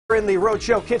We're in the Rhode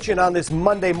Show kitchen on this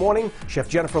Monday morning. Chef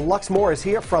Jennifer Luxmore is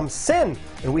here from Sin,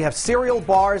 and we have cereal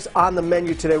bars on the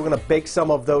menu today. We're going to bake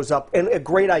some of those up, and a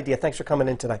great idea. Thanks for coming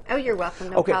in today. Oh, you're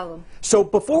welcome. No problem. So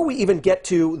before we even get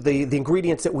to the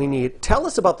ingredients that we need, tell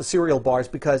us about the cereal bars,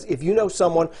 because if you know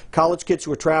someone, college kids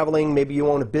who are traveling, maybe you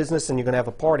own a business and you're going to have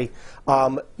a party,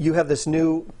 you have this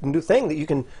new thing that you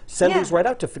can send these right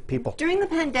out to people. During the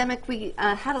pandemic, we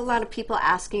had a lot of people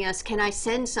asking us, can I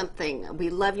send something? We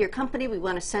love your company. We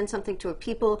want to send something to our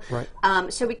people. Right.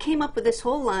 So we came up with this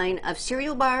whole line of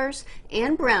cereal bars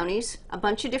and brownies, a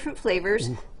bunch of different flavors,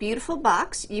 beautiful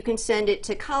box. You can send it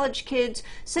to college kids,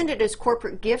 send it as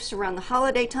corporate gifts around the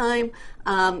holiday time.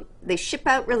 They ship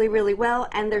out really, really well,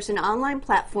 and there's an online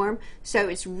platform, so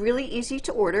it's really easy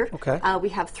to order. Okay. We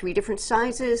have 3 different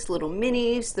sizes, little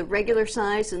minis, the regular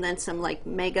size, and then some like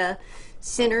mega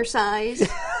Sinner size.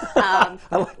 I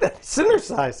like that, Sinner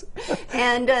size.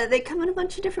 And they come in a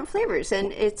bunch of different flavors,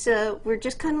 and it's we're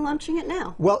just kind of launching it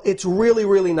now. Well, it's really,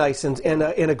 really nice, and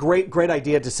a great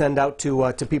idea to send out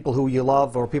to people who you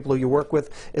love or people who you work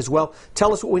with as well.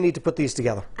 Tell us what we need to put these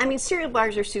together. I mean, cereal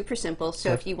bars are super simple,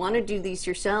 so if you want to do these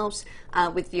yourselves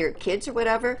with your kids or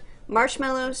whatever,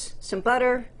 marshmallows, some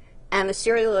butter, and the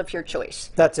cereal of your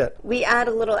choice. That's it. We add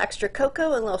a little extra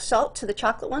cocoa and a little salt to the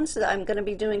chocolate ones that I'm going to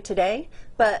be doing today,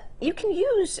 but you can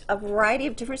use a variety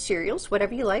of different cereals,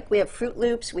 whatever you like. We have Fruit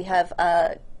Loops, we have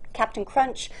Captain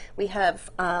Crunch, we have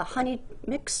honey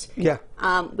mix. Yeah.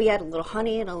 We add a little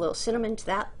honey and a little cinnamon to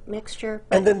that mixture.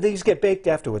 And then these get baked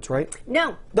afterwards, right?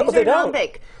 No, No, these they are don't.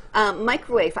 non-bake.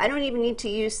 Microwave. I don't even need to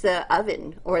use the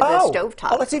oven or the stovetop.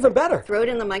 Oh, that's even better. Throw it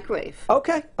in the microwave.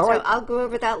 Okay, all right. So I'll go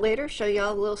over that later, show you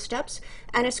all the little steps.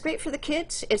 And it's great for the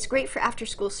kids. It's great for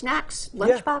after-school snacks,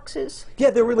 lunch boxes.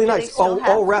 Yeah, they're really nice.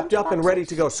 All wrapped up and lunchboxes? ready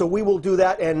to go. So we will do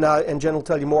that, and Jen will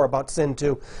tell you more about Sin,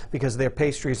 too, because their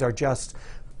pastries are just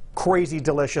crazy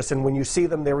delicious, and when you see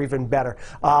them, they're even better.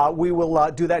 We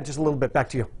will do that in just a little bit. Back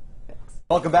to you.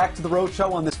 Welcome back to the Rhode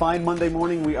Show on this fine Monday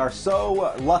morning. We are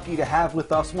so lucky to have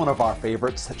with us one of our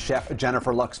favorites. Chef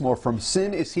Jennifer Luxmore from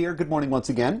Sin is here. Good morning once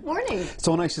again. Morning.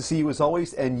 So nice to see you as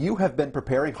always. And you have been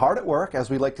preparing hard at work, as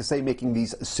we like to say, making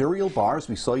these cereal bars.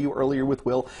 We saw you earlier with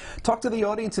Will. Talk to the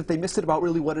audience if they missed it about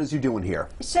really what it is you're doing here.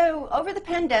 So over the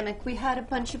pandemic, we had a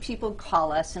bunch of people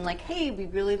call us and like, hey, we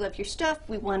really love your stuff.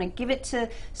 We want to give it to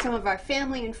some of our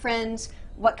family and friends.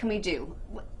 What can we do?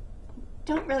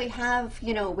 Don't really have,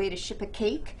 a way to ship a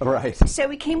cake. Right. So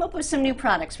we came up with some new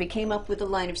products. We came up with a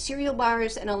line of cereal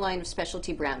bars and a line of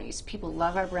specialty brownies. People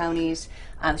love our brownies.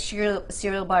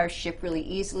 Cereal bars ship really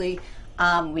easily.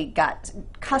 We got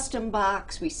custom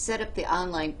box. We set up the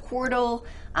online portal.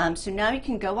 So now you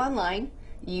can go online.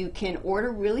 You can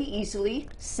order really easily,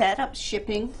 set up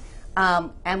shipping,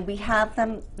 and we have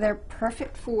them. They're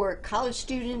perfect for college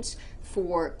students,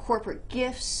 for corporate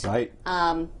gifts. Right.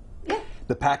 Yeah.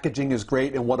 The packaging is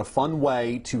great, and what a fun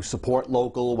way to support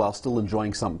local while still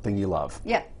enjoying something you love.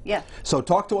 Yeah, yeah. So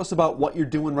talk to us about what you're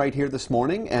doing right here this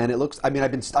morning. And it looks, I mean,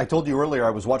 I told you earlier, I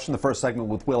was watching the first segment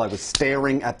with Will. I was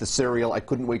staring at the cereal. I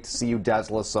couldn't wait to see you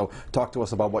dazzle us. So talk to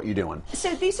us about what you're doing.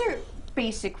 So these are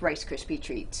basic Rice Krispie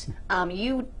treats.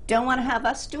 You don't want to have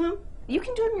us do them. You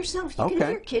can do them yourself. You can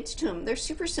have your kids do them. They're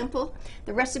super simple.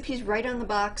 The recipe's right on the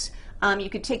box.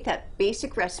 You could take that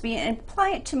basic recipe and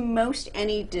apply it to most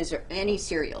any dessert, any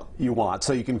cereal You want,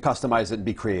 so you can customize it and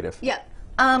be creative. Yeah.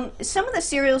 Some of the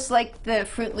cereals, like the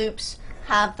Fruit Loops,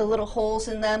 have the little holes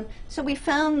in them. So we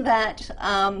found that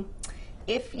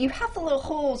if you have the little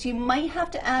holes, you might have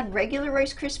to add regular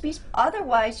Rice Krispies.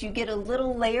 Otherwise, you get a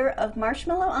little layer of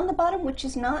marshmallow on the bottom, which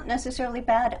is not necessarily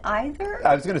bad either.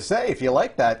 I was going to say, if you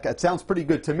like that, that sounds pretty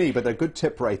good to me, but a good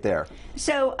tip right there.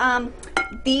 So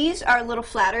these are a little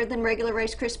flatter than regular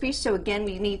Rice Krispies, so again,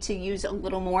 we need to use a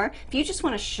little more. If you just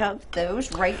want to shove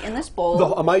those right in this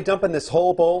bowl. Am I dumping this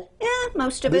whole bowl? Yeah,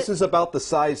 most of This it. is about the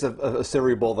size of a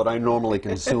cereal bowl that I normally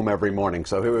consume every morning,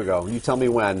 so here we go. You tell me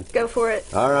when. Go for it.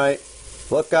 All right.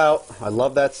 Look out. I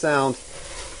love that sound.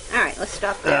 All right, let's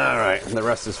stop there. All right. And the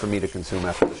rest is for me to consume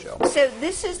after the show. So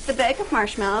this is the bag of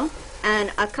marshmallow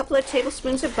and a couple of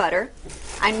tablespoons of butter.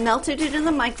 I melted it in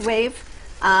the microwave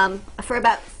for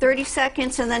about 30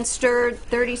 seconds and then stirred,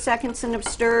 30 seconds and have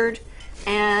stirred.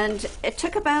 And it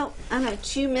took about, I don't know,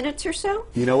 2 minutes or so.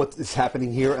 You know what is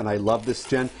happening here, and I love this,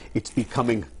 Jen? It's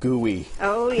becoming gooey.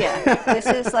 Oh, yeah. This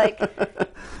is like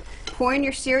pour in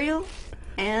your cereal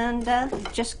and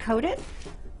just coat it.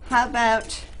 How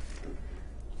about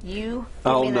you?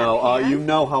 Oh, no. You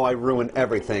know how I ruin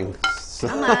everything.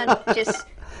 Come on, just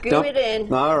goo it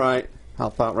in. All right.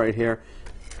 Help out right here.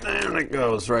 And it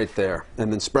goes right there.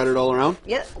 And then spread it all around?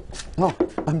 Yep. Oh,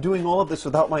 I'm doing all of this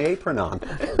without my apron on.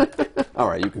 All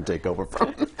right, you can take over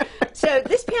from. So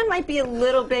this pan might be a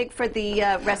little big for the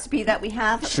recipe that we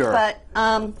have, Sure. but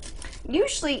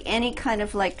usually any kind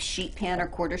of like sheet pan or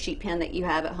quarter sheet pan that you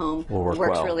have at home Will work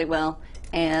well. really well.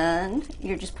 And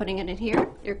you're just putting it in here.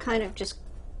 You're kind of just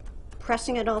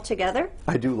pressing it all together.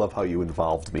 I do love how you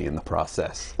involved me in the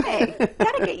process. Hey,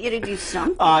 gotta get you to do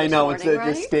something. I this know, morning, it's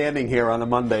right? just standing here on a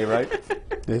Monday, right?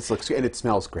 This looks good, and it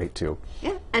smells great too.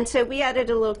 Yeah, and so we added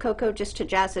a little cocoa just to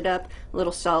jazz it up, a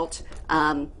little salt.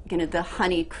 You know, the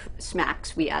honey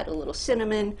smacks, we add a little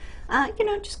cinnamon. You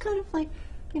know, just kind of like,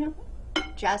 you know,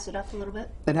 jazz it up a little bit.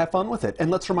 And have fun with it. And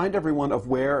let's remind everyone of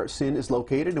where Sin is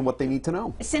located and what they need to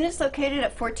know. Sin is located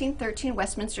at 1413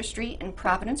 Westminster Street in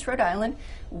Providence, Rhode Island.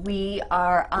 We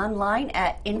are online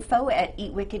at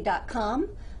info@eatwicked.com.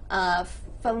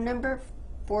 Phone number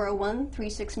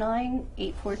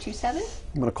 401-369-8427. I'm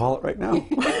going to call it right now.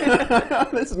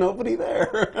 There's nobody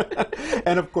there.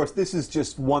 And of course, this is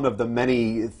just one of the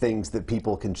many things that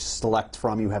people can select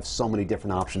from. You have so many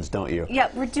different options, don't you? Yeah,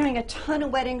 we're doing a ton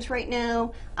of weddings right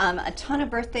now, a ton of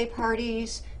birthday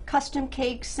parties, custom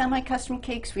cakes, semi-custom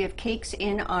cakes. We have cakes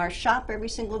in our shop every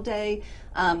single day.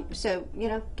 So, you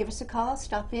know, give us a call,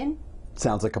 stop in.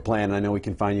 Sounds like a plan. I know we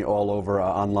can find you all over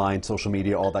online, social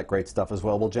media, all that great stuff as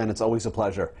well. Well, Jen, it's always a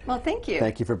pleasure. Well, thank you.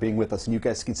 Thank you for being with us. And you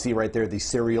guys can see right there these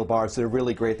cereal bars. They're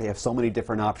really great. They have so many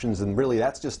different options. And really,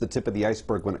 that's just the tip of the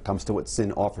iceberg when it comes to what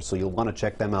Sin offers. So you'll want to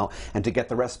check them out. And to get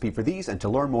the recipe for these and to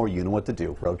learn more, you know what to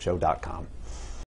do. RhodeShow.com.